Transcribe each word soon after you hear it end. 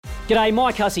G'day,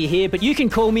 Mike Hussey here, but you can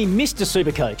call me Mr.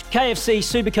 Supercoach. KFC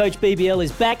Supercoach BBL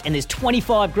is back and there's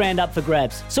 25 grand up for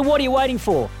grabs. So what are you waiting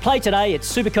for? Play today at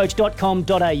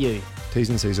supercoach.com.au. T's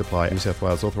and C's apply. New South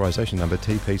Wales authorisation number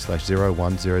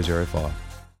TP/01005.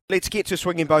 Let's get to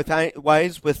swinging both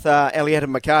ways with Elliott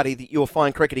and McHardy, your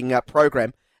fine cricketing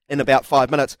program in about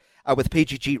 5 minutes with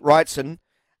PGG Wrightson.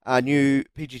 New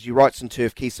PGG Wrightson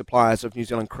turf, key suppliers of New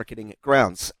Zealand cricketing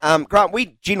grounds. Grant,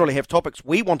 we generally have topics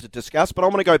we want to discuss, but I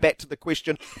want to go back to the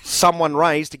question someone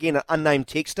raised, again, an unnamed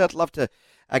texter. I'd love to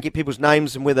get people's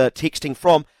names and where they're texting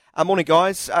from. Morning,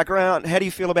 guys. Grant, how do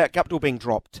you feel about Guptill being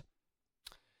dropped?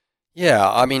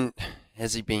 Yeah, I mean,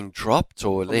 has he been dropped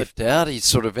or left out? He's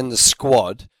sort of in the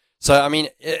squad. So, I mean,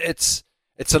 it's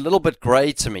a little bit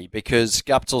grey to me because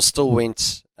Guptill still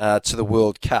went to the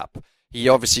World Cup. He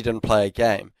obviously didn't play a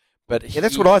game. But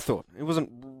that's what I thought. He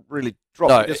wasn't really dropped.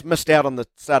 No, he just missed out on the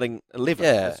starting 11.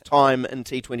 Yeah. His time in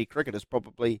T20 cricket has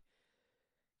probably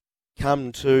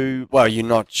come to Well, you're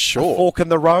not sure. a fork in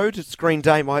the road, as Green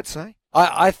Day might say.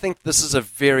 I think this is a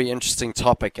very interesting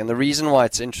topic. And the reason why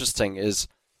it's interesting is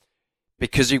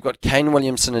because you've got Kane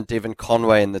Williamson and Devon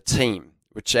Conway in the team,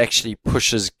 which actually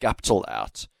pushes Guptill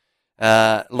out.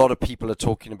 A lot of people are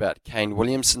talking about Kane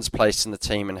Williamson's place in the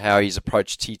team and how he's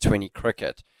approached T20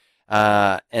 cricket.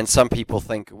 And some people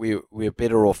think we're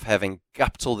better off having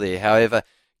Guptill there. However,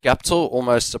 Guptill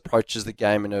almost approaches the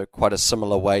game in quite a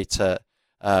similar way to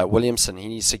Williamson. He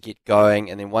needs to get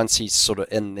going, and then once he's sort of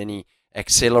in, then he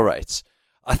accelerates.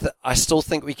 I still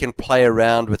think we can play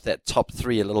around with that top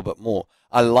three a little bit more.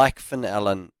 I like Finn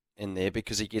Allen in there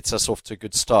because he gets us off to a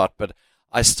good start, but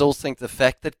I still think the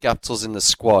fact that Guptill's in the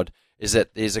squad is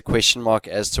that there's a question mark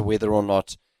as to whether or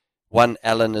not, one,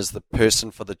 Allen is the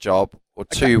person for the job, or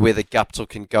two, whether Guptill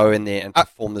can go in there and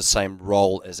perform the same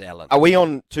role as Allen. Are we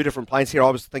on two different planes here?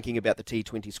 I was thinking about the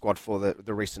T20 squad for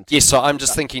the recent... Yes, so I'm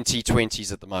just thinking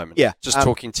T20s at the moment. Yeah. Just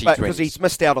talking T20s. Because he's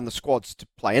missed out on the squads to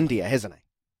play India, hasn't he?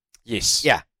 Yes.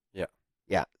 Yeah.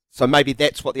 So maybe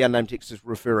that's what the unnamed text is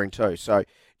referring to. So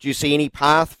do you see any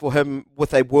path for him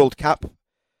with a World Cup?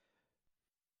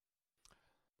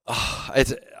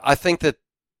 I think that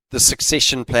the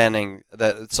succession planning,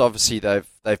 that it's obviously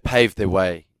they've paved their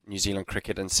way, New Zealand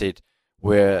cricket, and said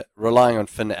we're relying on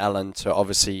Finn Allen to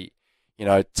obviously,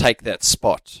 take that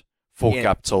spot for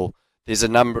Guptill. There's a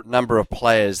number of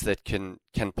players that can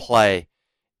play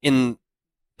in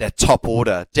that top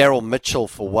order. Daryl Mitchell,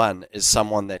 for one, is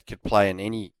someone that could play in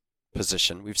any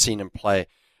position. We've seen him play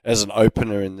as an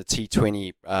opener in the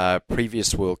T20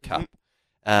 previous World Cup,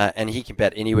 and he can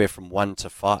bat anywhere from 1 to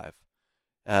 5.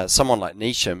 Someone like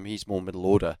Neesham, he's more middle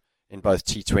order in both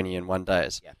T20 and one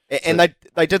days. Yeah. And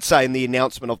they did say in the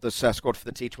announcement of this squad for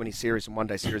the T20 series and one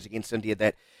day series against India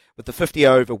that with the 50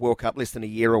 over World Cup less than a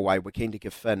year away, we're keen to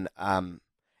give Finn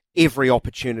every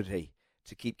opportunity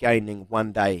to keep gaining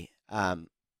one day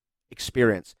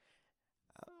experience.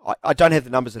 I don't have the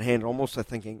numbers at hand, and I'm also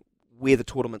thinking where the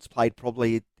tournament's played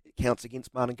probably counts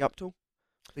against Martin Guptill.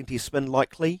 Plenty of spin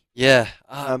likely. Yeah.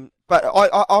 But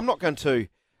I'm not going to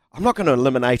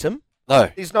eliminate him. No.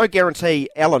 There's no guarantee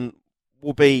Allen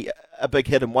will be a big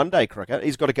hit in one day cricket.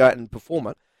 He's got to go out and perform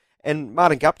it. And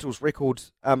Martin Guptill's record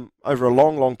over a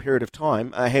long, long period of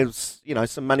time has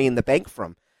some money in the bank for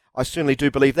him. I certainly do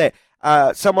believe that.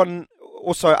 Someone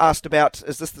also asked about,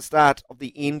 is this the start of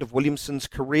the end of Williamson's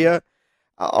career?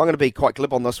 I'm going to be quite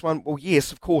glib on this one. Well,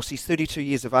 yes, of course. He's 32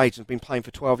 years of age and has been playing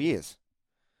for 12 years.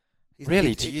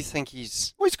 Really? Do you think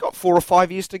he's... Well, he's got 4 or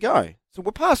 5 years to go. So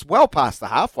we're well past the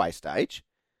halfway stage.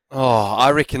 Oh,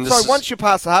 I reckon this once you're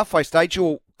past the halfway stage,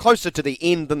 you're closer to the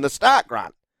end than the start,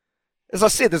 Grant. As I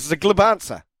said, this is a glib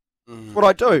answer. That's what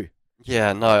I do.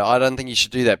 Yeah, no, I don't think you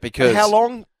should do that because... And how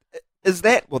long is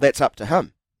that? Well, that's up to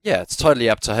him. Yeah, it's totally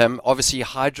up to him. Obviously,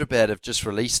 Hyderabad have just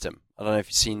released him. I don't know if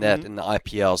you've seen that in the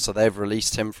IPL. So they've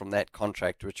released him from that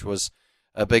contract, which was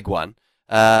a big one.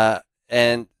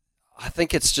 And I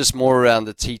think it's just more around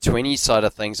the T20 side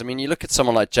of things. I mean, you look at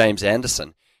someone like James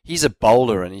Anderson. He's a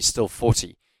bowler and he's still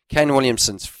 40. Kane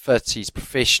Williamson's fit. He's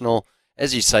professional.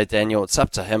 As you say, Daniel, it's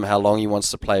up to him how long he wants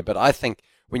to play. But I think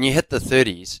when you hit the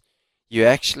 30s, you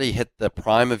actually hit the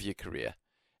prime of your career.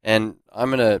 And I'm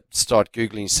going to start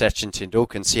Googling Sachin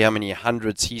Tendulkar and see how many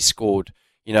hundreds he scored,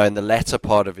 in the latter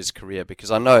part of his career. Because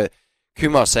I know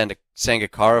Kumar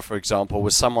Sangakkara, for example,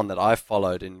 was someone that I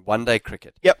followed in one-day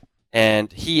cricket. Yep.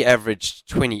 And he averaged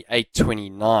 28,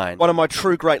 29. One of my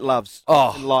true great loves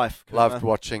in life. Loved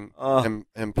watching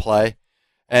him play.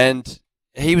 And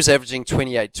he was averaging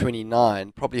 28,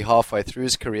 29 probably halfway through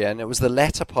his career. And it was the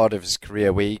latter part of his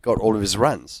career where he got all of his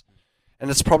runs. And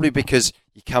it's probably because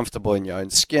you're comfortable in your own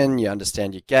skin, you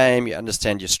understand your game, you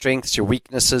understand your strengths, your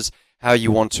weaknesses, how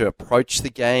you want to approach the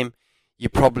game. You're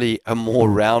probably a more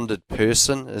rounded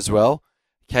person as well.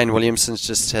 Kane Williamson's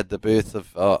just had the birth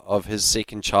of his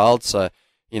second child, so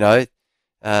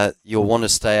you'll want to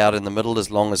stay out in the middle as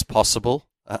long as possible,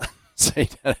 so you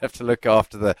don't have to look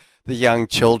after the young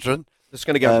children. Just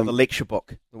going to go with the lecture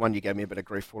book, the one you gave me a bit of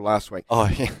grief for last week. Oh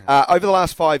yeah. Over the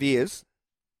last 5 years,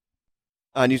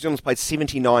 New Zealand's played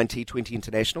 79 T20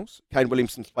 internationals. Kane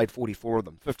Williamson's played 44 of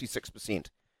them, 56%.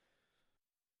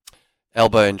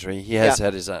 Elbow injury. He has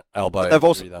had his elbow They've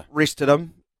also injury, though. rested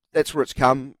him. That's where it's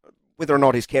come. Whether or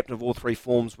not he's captain of all three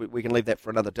forms, we can leave that for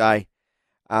another day.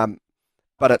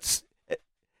 But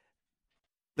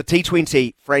the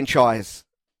T20 franchise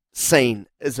scene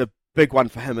is a big one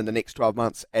for him in the next 12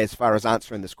 months as far as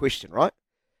answering this question, right?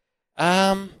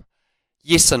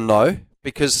 Yes and no,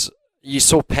 because you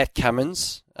saw Pat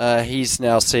Cummins. He's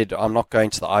now said, I'm not going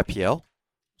to the IPL.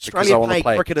 Australia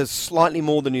play cricketers slightly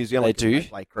more than New Zealand. They do,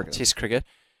 play cricket. Test cricket.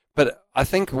 But I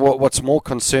think what's more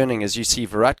concerning is you see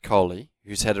Virat Kohli,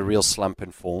 who's had a real slump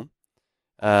in form.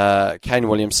 Kane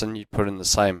Williamson, you'd put in the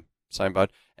same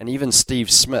boat. And even Steve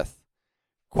Smith,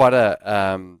 quite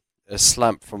a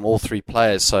slump from all three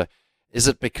players. So is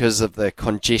it because of the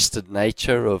congested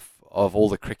nature of all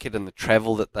the cricket and the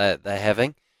travel that they're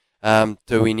having?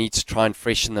 Do we need to try and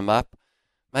freshen them up?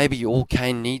 Maybe all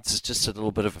Kane needs is just a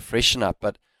little bit of a freshen up.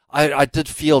 But I did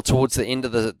feel towards the end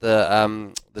of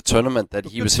the tournament that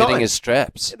he was hitting his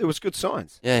straps. Yeah, there was good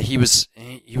signs. Yeah, he was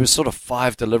sort of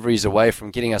 5 deliveries away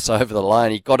from getting us over the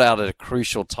line. He got out at a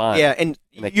crucial time. Yeah, and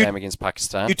in that game against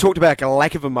Pakistan. You talked about a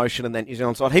lack of emotion in that New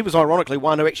Zealand side. He was ironically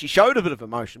one who actually showed a bit of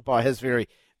emotion by his very,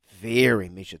 very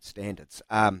measured standards.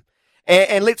 And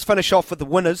let's finish off with the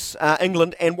winners,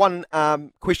 England. And one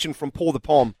question from Paul the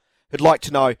Pom, who'd like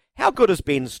to know, how good is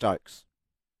Ben Stokes?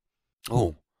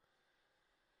 Oh.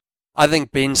 I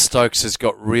think Ben Stokes has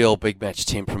got real big match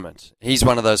temperament. He's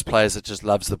one of those players that just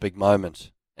loves the big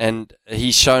moment. And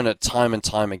he's shown it time and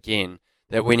time again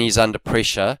that when he's under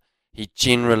pressure, he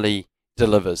generally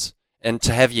delivers. And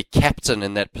to have your captain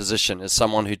in that position as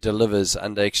someone who delivers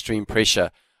under extreme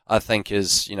pressure, I think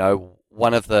is,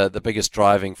 one of the biggest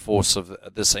driving force of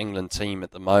this England team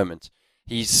at the moment.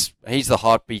 He's the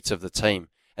heartbeat of the team.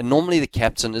 And normally the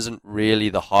captain isn't really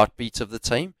the heartbeat of the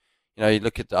team. You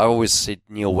look at, I always said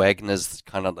Neil Wagner's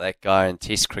kind of that guy in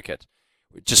Test cricket.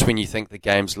 Just when you think the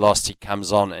game's lost, he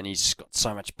comes on and he's got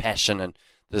so much passion and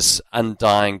this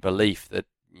undying belief that,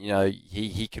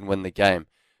 he can win the game.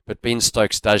 But Ben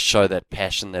Stokes does show that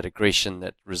passion, that aggression,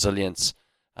 that resilience.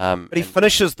 But he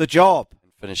finishes the job.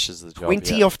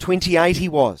 20 off 28 he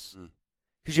was.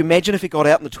 Could you imagine if he got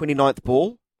out in the 29th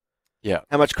ball? Yeah.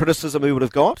 How much criticism he would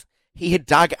have got? He had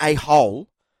dug a hole.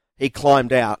 He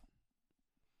climbed out.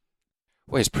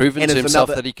 Well, he's proven to himself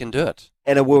that he can do it.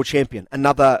 And a world champion.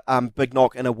 Another big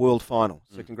knock in a world final.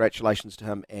 So congratulations to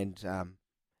him and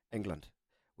England,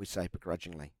 we say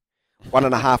begrudgingly.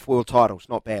 1.5 world titles.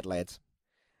 Not bad, lads.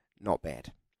 Not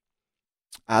bad.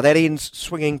 That ends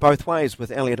swinging both ways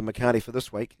with Elliott and McHardy for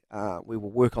this week. We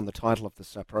will work on the title of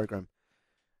this program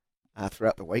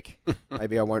throughout the week.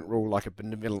 Maybe I won't rule like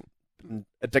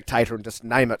a dictator and just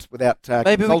name it without consulting you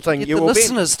or Ben. Maybe we get the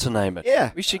listeners to name it.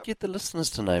 Yeah. We should get the listeners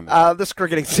to name it. This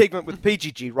cricketing segment with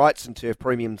PGG Rights and Turf,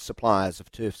 premium suppliers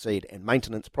of turf seed and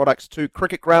maintenance products to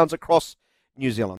cricket grounds across New Zealand.